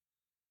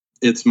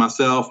it's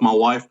myself, my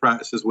wife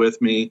practices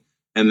with me,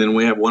 and then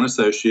we have 1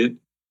 associate.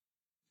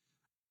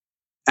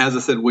 As I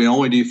said, we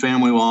only do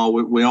family law.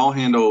 We all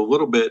handle a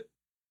little bit.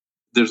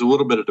 There's a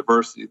little bit of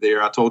diversity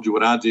there. I told you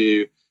what I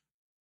do.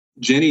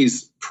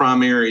 Jenny's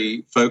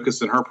primary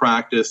focus in her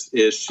practice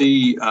is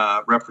she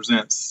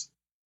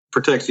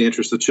protects the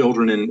interests of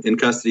children in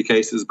custody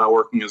cases by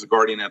working as a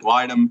guardian ad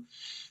litem.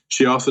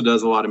 she also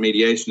does a lot of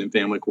mediation in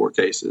family court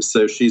cases.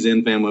 So she's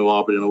in family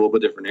law, but in a little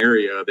bit different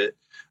area of it.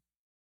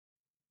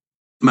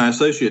 My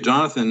associate,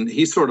 Jonathan,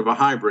 he's sort of a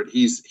hybrid.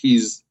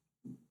 He's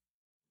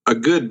a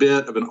good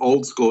bit of an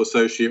old school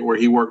associate where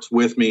he works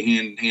with me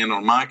hand in hand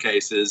on my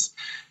cases,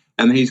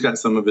 and then he's got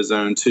some of his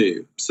own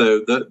too. So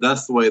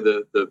that's the way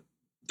the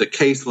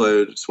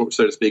caseload,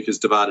 so to speak, is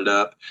divided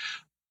up.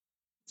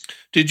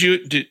 Did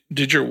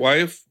your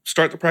wife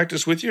start the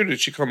practice with you, or did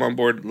she come on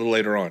board a little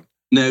later on?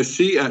 No,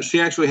 she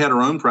actually had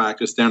her own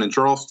practice down in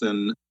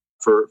Charleston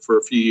for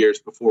a few years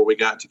before we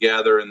got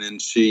together, and then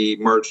she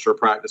merged her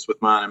practice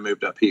with mine and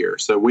moved up here.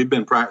 So we've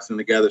been practicing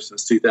together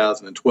since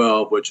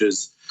 2012, which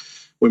is,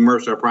 we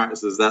merged our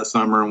practices that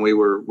summer, and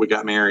we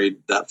got married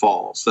that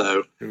fall.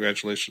 So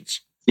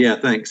congratulations. Yeah,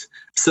 thanks.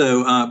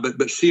 So,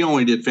 but she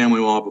only did family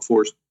law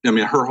before. I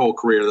mean, her whole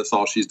career, that's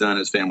all she's done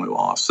is family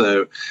law.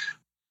 So,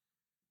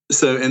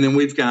 and then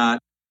we've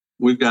got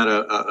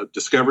a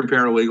discovery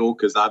paralegal,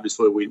 because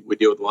obviously we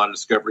deal with a lot of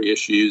discovery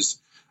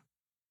issues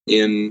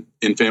in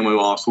family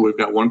law. So we've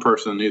got one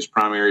person whose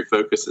primary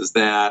focus is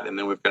that, and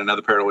then we've got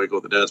another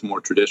paralegal that does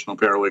more traditional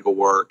paralegal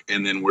work,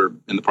 and then we're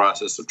in the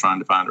process of trying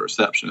to find a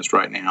receptionist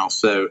right now.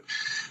 So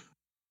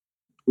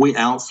we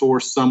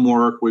outsource some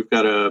work. We've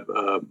got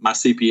my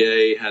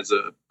CPA has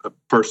a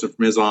person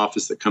from his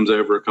office that comes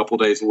over a couple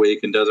of days a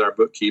week and does our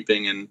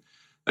bookkeeping and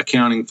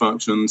accounting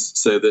functions,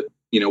 so that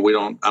I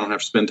don't have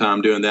to spend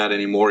time doing that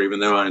anymore,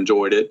 even though I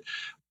enjoyed it.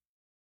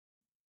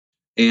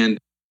 And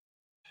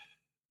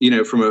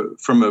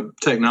from a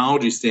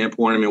technology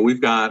standpoint, I mean,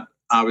 we've got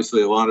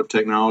obviously a lot of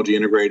technology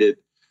integrated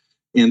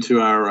into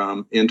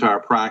our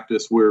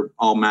practice. We're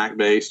all Mac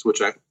based,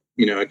 which I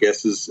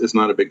guess is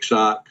not a big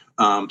shock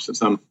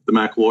since I'm the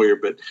Mac lawyer,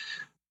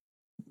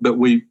 but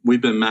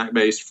we've been Mac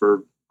based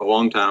for a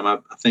long time. I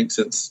think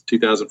since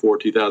 2004,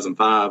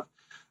 2005.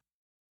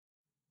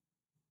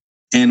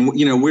 And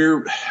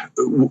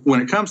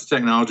when it comes to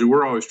technology,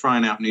 we're always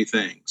trying out new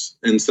things,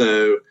 and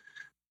so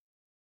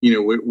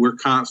we're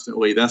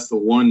constantly, that's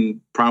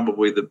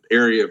probably the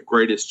area of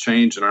greatest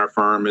change in our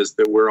firm, is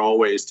that we're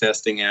always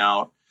testing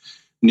out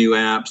new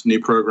apps, new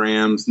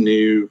programs,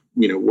 new,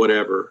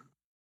 whatever,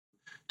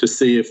 to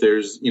see if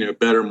there's,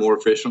 better, more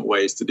efficient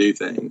ways to do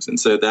things. And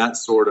so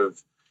that's sort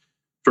of,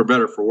 for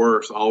better or for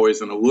worse,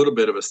 always in a little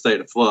bit of a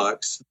state of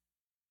flux.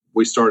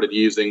 We started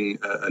using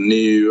a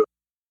new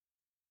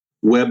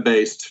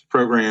web-based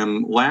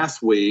program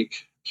last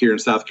week here in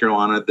South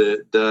Carolina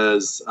that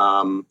does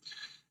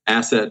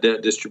asset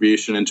debt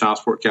distribution and child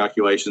support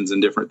calculations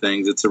and different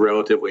things. It's a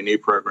relatively new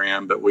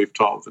program, but we've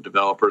talked with the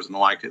developers and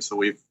like it. So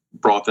we've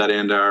brought that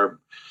into our,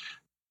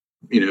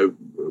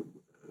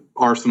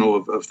 arsenal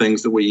of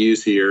things that we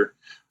use here.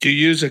 Do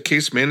you use a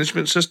case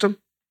management system?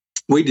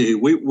 We do.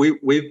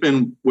 We've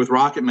been with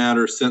Rocket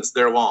Matter since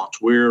their launch.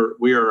 We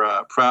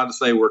are proud to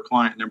say we're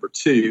client number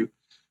 2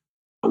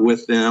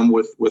 with them,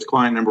 with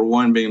client number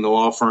 1 being the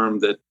law firm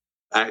that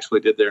actually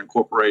did their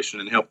incorporation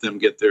and helped them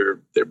get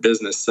their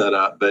business set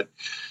up. But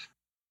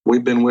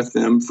we've been with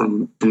them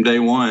from day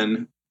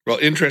one. Well,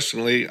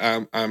 interestingly,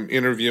 I'm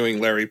interviewing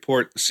Larry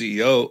Port, the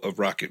CEO of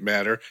Rocket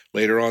Matter,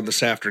 later on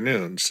this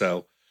afternoon.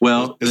 So,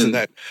 well, isn't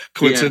that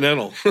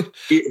coincidental? Yeah.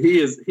 he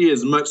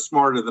is much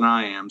smarter than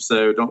I am.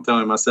 So don't tell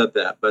him I said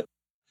that. But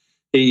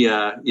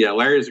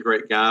Larry's a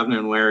great guy. I've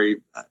known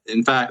Larry.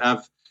 In fact,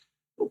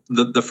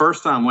 the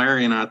first time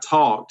Larry and I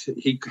talked,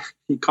 he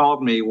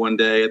called me one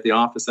day at the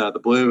office out of the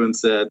blue and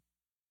said,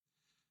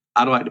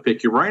 "I'd like to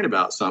pick your brain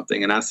about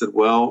something." And I said,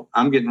 "Well,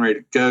 I'm getting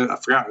ready to go." I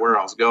forgot where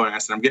I was going. I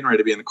said, "I'm getting ready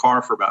to be in the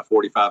car for about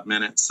 45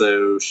 minutes.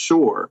 So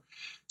sure."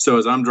 So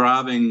as I'm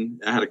driving,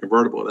 I had a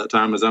convertible at that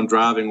time. As I'm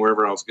driving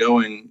wherever I was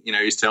going,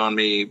 he's telling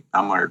me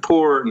I'm Larry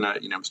Port, and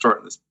I'm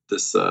starting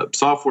this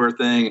software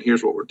thing, and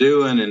here's what we're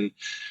doing, and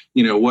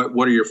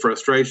what are your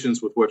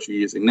frustrations with what you're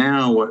using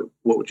now? What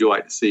would you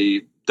like to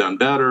see done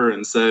better?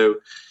 And so,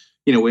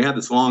 we had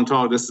this long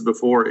talk. This is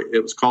before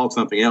it was called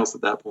something else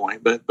at that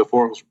point, but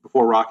before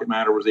Rocket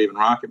Matter was even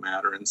Rocket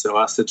Matter. And so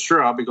I said,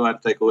 "Sure, I'll be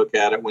glad to take a look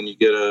at it when you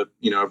get a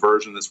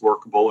version that's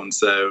workable." And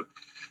so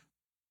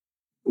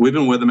we've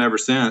been with them ever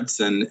since.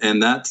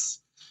 And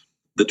that's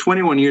the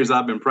 21 years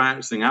I've been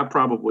practicing. I've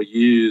probably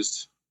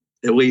used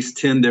at least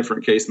 10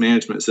 different case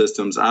management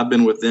systems. I've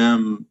been with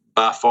them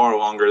by far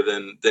longer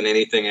than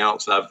anything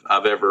else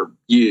I've ever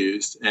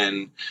used.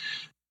 And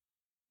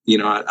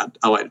I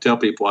like to tell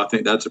people, I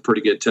think that's a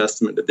pretty good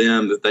testament to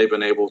them, that they've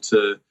been able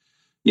to,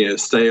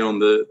 stay on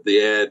the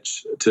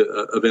edge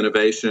of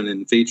innovation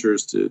and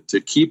features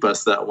to keep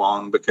us that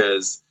long,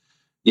 because,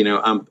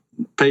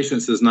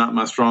 patience is not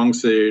my strong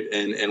suit,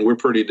 and we're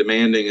pretty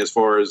demanding as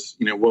far as,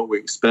 what we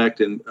expect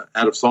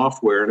out of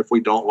software. And if we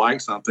don't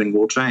like something,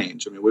 we'll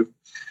change. I mean,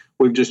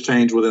 we've just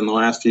changed within the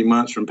last few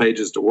months from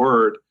Pages to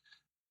Word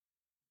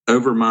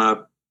over my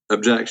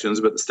objections,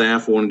 but the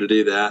staff wanted to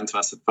do that. And so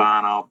I said,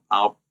 fine,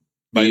 I'll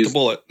bite the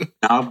bullet.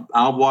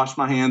 I'll wash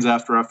my hands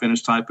after I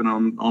finish typing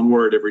on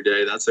Word every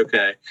day. That's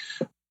okay.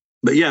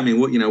 But yeah, I mean,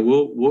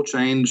 we'll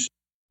change.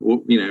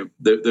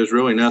 There's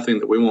really nothing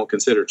that we won't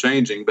consider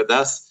changing. But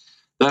that's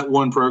That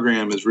one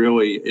program is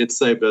really, it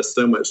saved us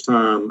so much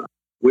time.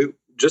 We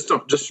just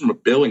from a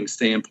billing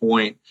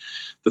standpoint,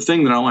 the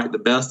thing that I liked the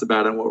best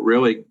about it and what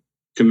really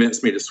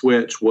convinced me to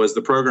switch was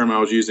the program I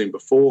was using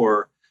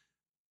before.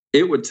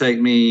 It would take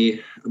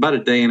me about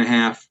a day and a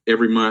half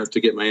every month to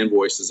get my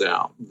invoices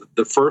out.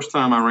 The first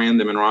time I ran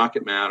them in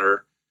Rocket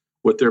Matter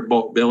with their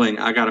bulk billing,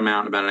 I got them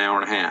out in about an hour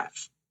and a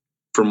half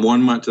from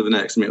 1 month to the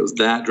next. I mean, it was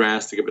that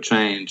drastic of a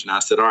change. And I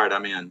said, all right,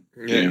 I'm in.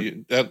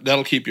 Yeah,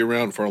 that'll keep you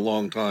around for a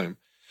long time.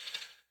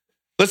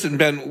 Listen,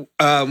 Ben,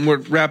 we're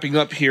wrapping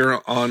up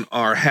here on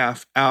our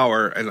half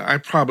hour, and I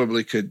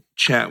probably could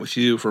chat with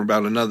you for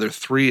about another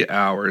 3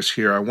 hours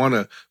here. I want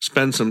to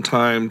spend some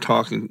time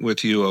talking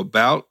with you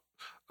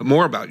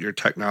more about your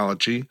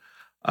technology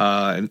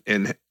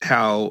and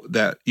how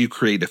that you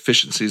create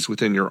efficiencies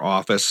within your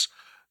office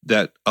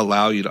that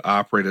allow you to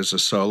operate as a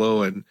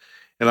solo. And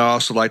I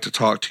also like to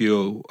talk to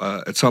you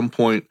at some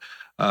point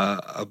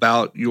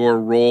about your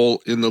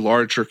role in the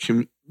larger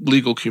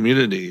legal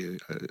community.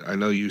 I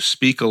know you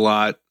speak a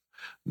lot.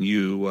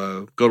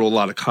 You go to a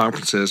lot of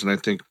conferences, and I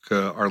think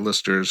our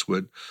listeners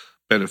would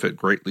benefit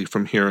greatly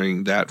from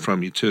hearing that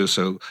from you too.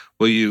 So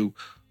will you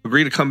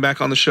agree to come back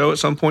on the show at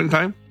some point in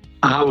time?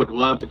 I would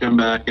love to come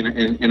back,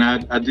 and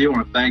I do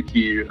want to thank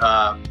you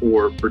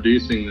for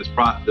producing this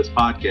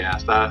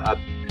podcast.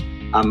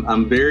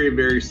 I'm very,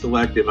 very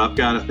selective. I've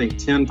got, I think,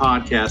 10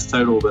 podcasts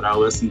total that I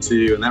listen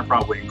to, and that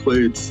probably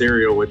includes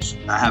Serial, which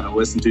I haven't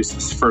listened to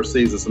since the first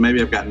season. So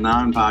maybe I've got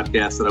 9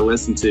 podcasts that I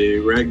listen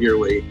to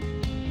regularly,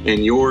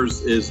 and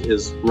yours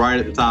is right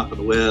at the top of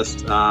the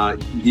list.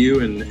 You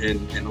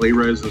and Lee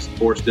Rosen's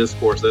Sports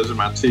Discourse, those are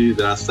my 2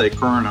 that I stay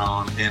current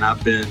on, and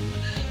I've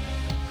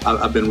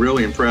been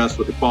really impressed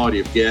with the quality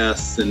of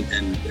guests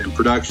and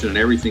production and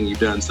everything you've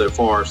done so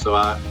far.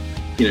 So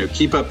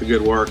keep up the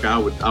good work. I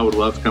would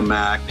love to come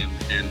back, and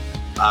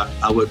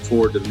I look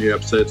forward to the new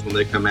episodes when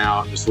they come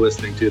out, just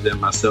listening to them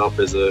myself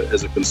as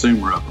a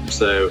consumer of them.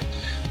 So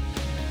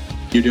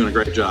you're doing a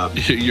great job.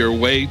 You're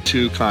way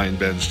too kind,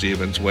 Ben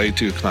Stevens, way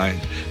too kind.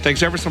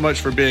 Thanks ever so much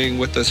for being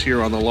with us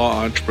here on The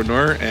Law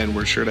Entrepreneur, and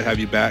we're sure to have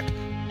you back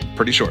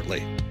pretty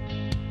shortly.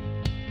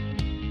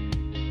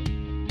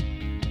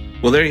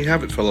 Well, there you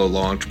have it, fellow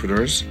law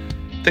entrepreneurs.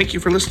 Thank you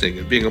for listening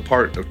and being a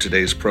part of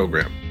today's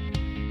program.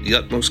 The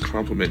utmost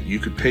compliment you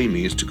could pay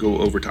me is to go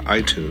over to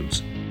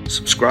iTunes,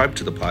 subscribe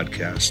to the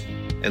podcast,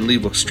 and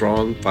leave a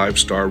strong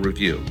 5-star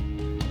review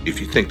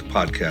if you think the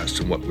podcast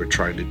and what we're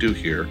trying to do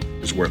here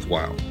is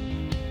worthwhile.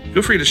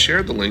 Feel free to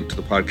share the link to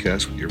the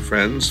podcast with your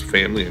friends,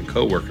 family, and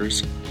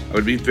coworkers. I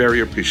would be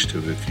very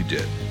appreciative if you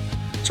did.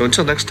 So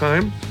until next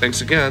time,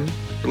 thanks again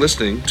for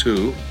listening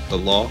to The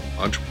Law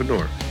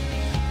Entrepreneur.